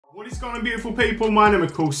What is going on, beautiful people? My name,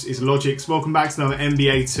 of course, is Logix. Welcome back to another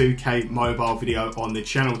NBA 2K mobile video on the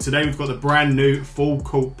channel. Today we've got the brand new full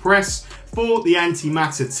court press for the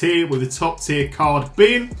Antimatter tier, with the top tier card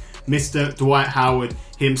being Mr. Dwight Howard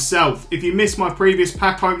himself. If you missed my previous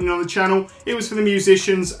pack opening on the channel, it was for the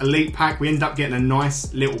Musicians Elite pack. We ended up getting a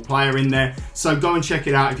nice little player in there, so go and check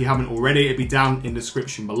it out if you haven't already. It'll be down in the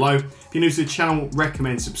description below. If you're new to the channel,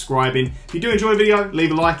 recommend subscribing. If you do enjoy the video,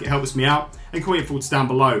 leave a like, it helps me out, and comment your thoughts down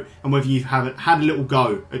below and whether you haven't had a little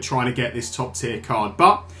go at trying to get this top tier card.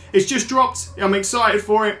 But it's just dropped. I'm excited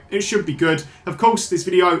for it. It should be good. Of course, this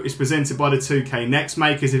video is presented by the 2K Next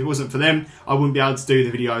makers. If it wasn't for them, I wouldn't be able to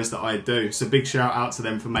do the videos that I do. So big shout out to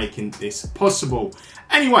them for making this possible.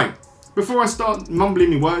 Anyway, before I start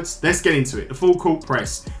mumbling my words, let's get into it. The full court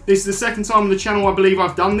press. This is the second time on the channel I believe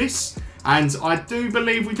I've done this, and I do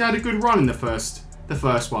believe we've had a good run in the first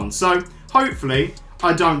one. So hopefully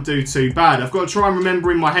I don't do too bad. I've got to try and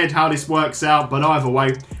remember in my head how this works out, but either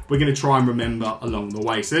way, we're going to try and remember along the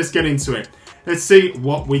way. So let's get into it. Let's see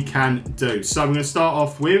what we can do. So I'm going to start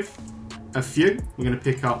off with a few. We're going to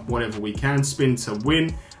pick up whatever we can. Spin to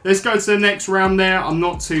win. Let's go to the next round there. I'm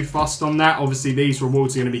not too fussed on that. Obviously, these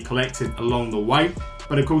rewards are going to be collected along the way,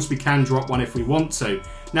 but of course we can drop one if we want to.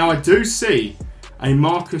 Now, I do see a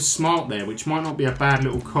Marcus Smart there, which might not be a bad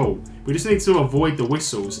little call. We just need to avoid the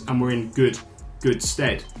whistles, and we're in good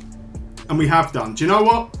stead, and we have done. Do you know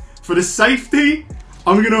what? For the safety,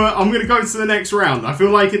 I'm gonna go to the next round. I feel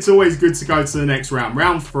like it's always good to go to the next round.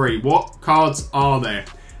 Round 3. What cards are there?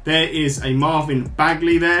 There is a Marvin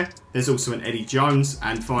Bagley there. There's also an Eddie Jones,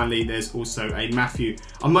 and finally there's also a Matthew.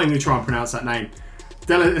 I'm not even gonna try and pronounce that name.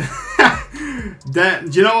 Do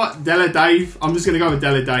you know what? Della Dave. I'm just gonna go with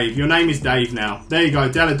Della Dave. Your name is Dave now. There you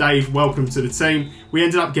go, Della Dave. Welcome to the team. We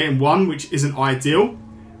ended up getting one, which isn't ideal.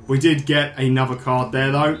 We did get another card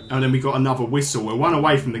there though, and then we got another whistle. We're one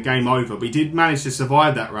away from the game over. We did manage to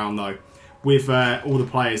survive that round though, with all the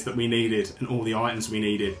players that we needed and all the items we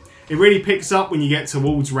needed. It really picks up when you get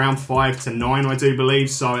towards round 5 to 9, I do believe.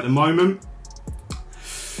 So at the moment,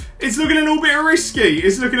 it's looking a little bit risky.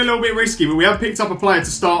 It's looking a little bit risky, but we have picked up a player to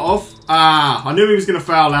start off. I knew he was going to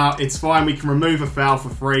foul out. It's fine. We can remove a foul for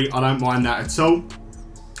free. I don't mind that at all.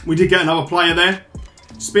 We did get another player there.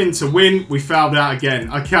 Spin to win. We fouled out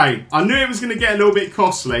again. Okay, I knew it was going to get a little bit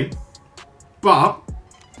costly, but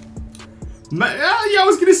yeah, I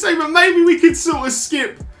was going to say, but maybe we could sort of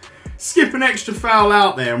skip an extra foul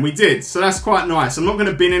out there, and we did. So that's quite nice. I'm not going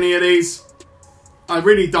to bin any of these. I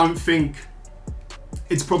really don't think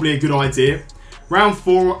it's probably a good idea. Round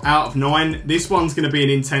 4 out of 9. This one's going to be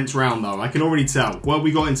an intense round, though. I can already tell what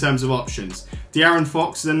we got in terms of options. De'Aaron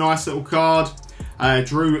Fox is a nice little card.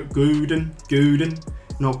 Drew Gooden.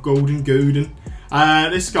 Not Golden Gooden.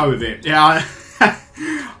 Let's go with it. Yeah.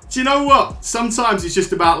 Do you know what? Sometimes it's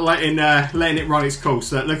just about letting it run its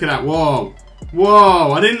course. Look at that. Whoa.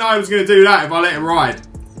 Whoa. I didn't know I was going to do that if I let it ride.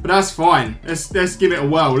 But that's fine. Let's give it a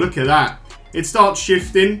whirl. Look at that. It starts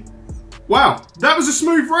shifting. Wow. That was a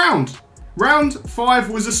smooth round. Round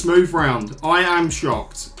 5 was a smooth round. I am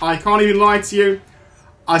shocked. I can't even lie to you.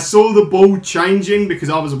 I saw the ball changing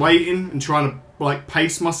because I was waiting and trying to like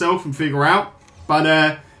pace myself and figure out.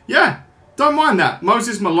 But yeah, don't mind that.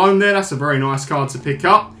 Moses Malone there, that's a very nice card to pick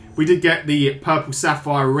up. We did get the purple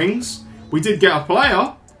sapphire rings. We did get a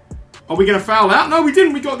player. Are we going to foul out? No, we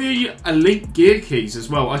didn't. We got the elite gear keys as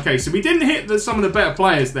well. Okay, so we didn't hit some of the better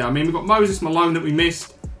players there. I mean, we got Moses Malone that we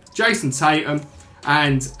missed, Jason Tatum,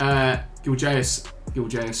 and Gilgeous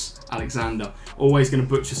Alexander. Always going to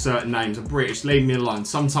butcher certain names. I'm British, leave me alone.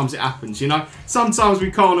 Sometimes it happens, you know. Sometimes we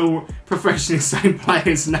can't all professionally say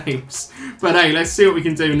players' names. But hey, let's see what we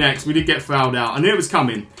can do next. We did get fouled out. I knew it was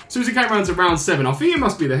coming. As soon as it came around to round 7, I think it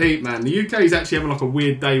must be the heat, man. The UK is actually having like a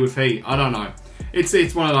weird day with heat. I don't know.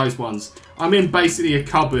 It's one of those ones. I'm in basically a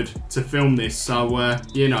cupboard to film this, so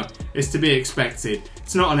you know, it's to be expected.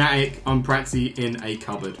 It's not an attic. I'm practically in a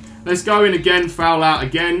cupboard. Let's go in again. Foul out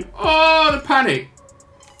again. Oh, the panic.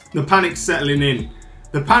 The panic's settling in.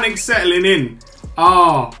 The panic's settling in.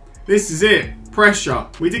 Ah, this is it. Pressure.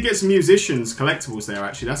 We did get some Musicians collectibles there,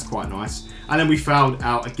 actually. That's quite nice. And then we fouled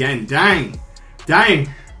out again. Dang. Dang.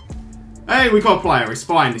 Hey, we got a player. It's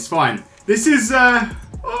fine. It's fine. This is,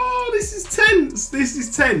 oh, this is tense. This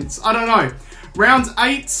is tense. I don't know. Round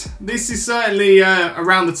 8. This is certainly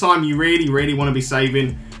around the time you really want to be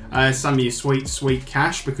saving some of your sweet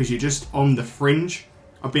cash, because you're just on the fringe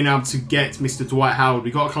of being able to get Mr. Dwight Howard.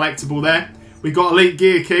 We got a collectible there. We got elite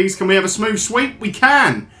gear keys. Can we have a smooth sweep? We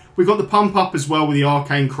can. We've got the pump up as well with the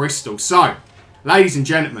arcane crystal. So, ladies and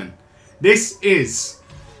gentlemen, this is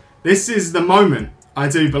the moment, I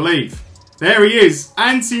do believe. There he is.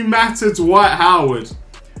 Antimatter Dwight Howard.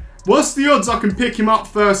 What's the odds I can pick him up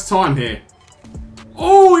first time here?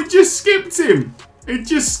 Oh, it just skipped him. It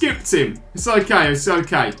just skipped him. It's okay, it's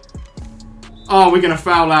okay. Oh, we're going to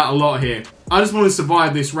foul out a lot here. I just want to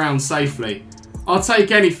survive this round safely. I'll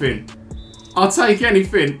take anything. I'll take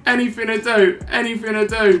anything. Anything to do. Anything to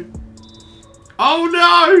do. Oh,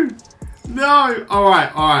 no. No. All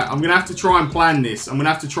right, all right. I'm going to have to try and plan this. I'm going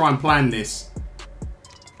to have to try and plan this.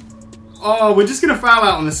 Oh, we're just going to foul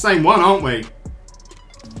out on the same one, aren't we?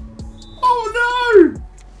 Oh, no.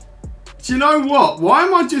 Do you know what? Why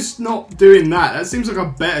am I just not doing that? That seems like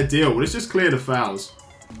a better deal. Let's just clear the fouls.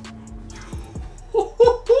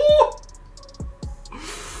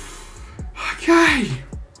 Okay.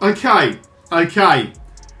 Okay. Okay.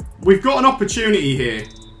 We've got an opportunity here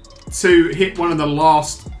to hit one of the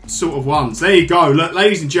last sort of ones. There you go. Look,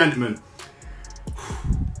 ladies and gentlemen.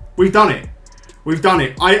 We've done it. We've done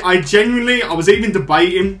it. I genuinely, I was even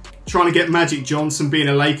debating trying to get Magic Johnson being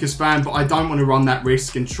a Lakers fan, but I don't want to run that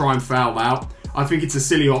risk and try and foul out. I think it's a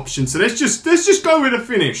silly option. So let's just go with a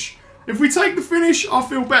finish. If we take the finish, I'll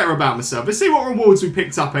feel better about myself. Let's see what rewards we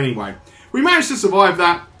picked up anyway. We managed to survive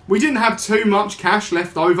that. We didn't have too much cash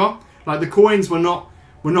left over. Like the coins were not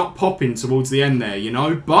popping towards the end there, you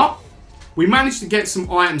know. But we managed to get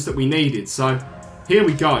some items that we needed. So here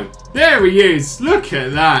we go. There he is. Look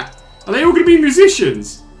at that. Are they all going to be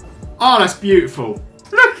musicians? Oh, that's beautiful.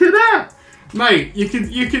 Look at that. Mate, you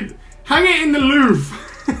could hang it in the Louvre.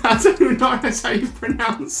 I don't even know if that's how you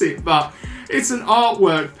pronounce it, but it's an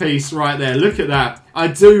artwork piece right there. Look at that. I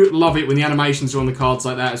do love it when the animations are on the cards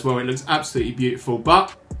like that as well. It looks absolutely beautiful.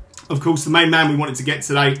 But, of course, the main man we wanted to get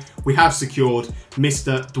today, we have secured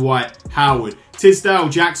Mr. Dwight Howard. Tisdale,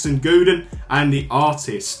 Jackson, Gooden, and the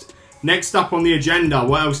artist. Next up on the agenda,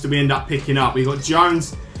 what else do we end up picking up? We got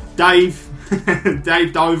Jones, Dave,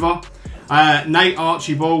 Dave Dover, Nate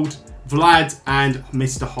Archibald, Vlad, and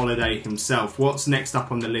Mr. Holiday himself. What's next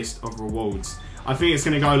up on the list of rewards? I think it's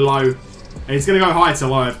going to go low. It's going to go high to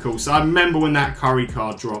low, of course. I remember when that Curry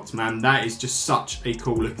card dropped, man. That is just such a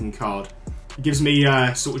cool looking card. It gives me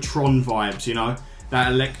sort of Tron vibes, you know.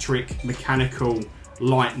 That electric, mechanical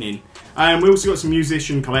lightning. We also got some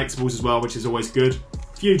musician collectibles as well, which is always good.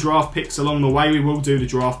 A few draft picks along the way. We will do the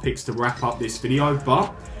draft picks to wrap up this video,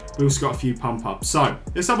 but we also got a few pump ups. So,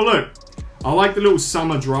 let's have a look. I like the little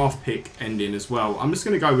summer draft pick ending as well. I'm just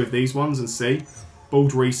going to go with these ones and see.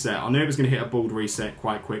 Bald reset. I knew it was going to hit a bald reset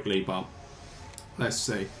quite quickly, but let's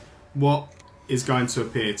see. What is going to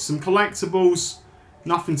appear? Some collectibles.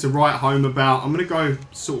 Nothing to write home about. I'm going to go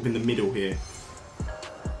sort of in the middle here.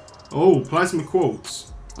 Oh, plasma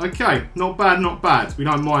quartz. Okay, not bad, not bad. We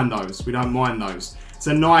don't mind those. We don't mind those. It's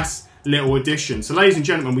a nice little addition. So, ladies and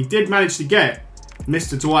gentlemen, we did manage to get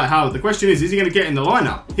Mr. Dwight Howard. The question is he going to get in the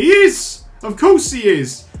lineup? He is! Of course he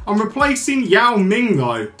is! I'm replacing Yao Ming,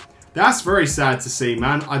 though. That's very sad to see,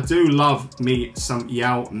 man. I do love me some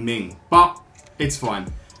Yao Ming. But, it's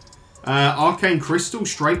fine. Arcane Crystal,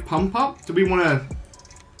 straight pump up? Do we want to...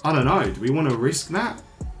 I don't know. Do we want to risk that?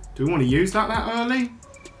 Do we want to use that early?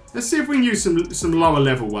 Let's see if we can use some lower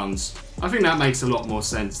level ones. I think that makes a lot more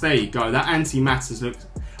sense. There you go. That Antimatter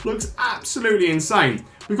looks absolutely insane.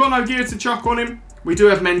 We've got no gear to chuck on him. We do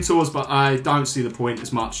have mentors, but I don't see the point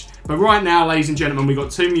as much. But right now, ladies and gentlemen, we've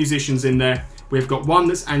got two musicians in there. We've got one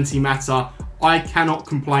that's Antimatter. I cannot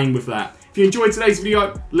complain with that. If you enjoyed today's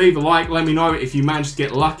video, leave a like. Let me know if you managed to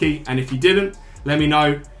get lucky. And if you didn't, let me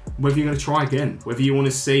know whether you're going to try again. Whether you want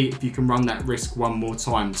to see if you can run that risk one more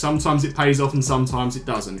time. Sometimes it pays off and sometimes it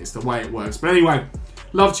doesn't. It's the way it works. But anyway,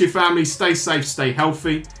 love to your family. Stay safe, stay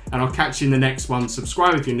healthy. And I'll catch you in the next one.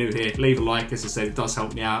 Subscribe if you're new here. Leave a like. As I said, it does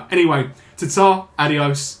help me out. Anyway, ta-ta,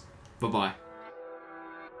 adios, bye-bye.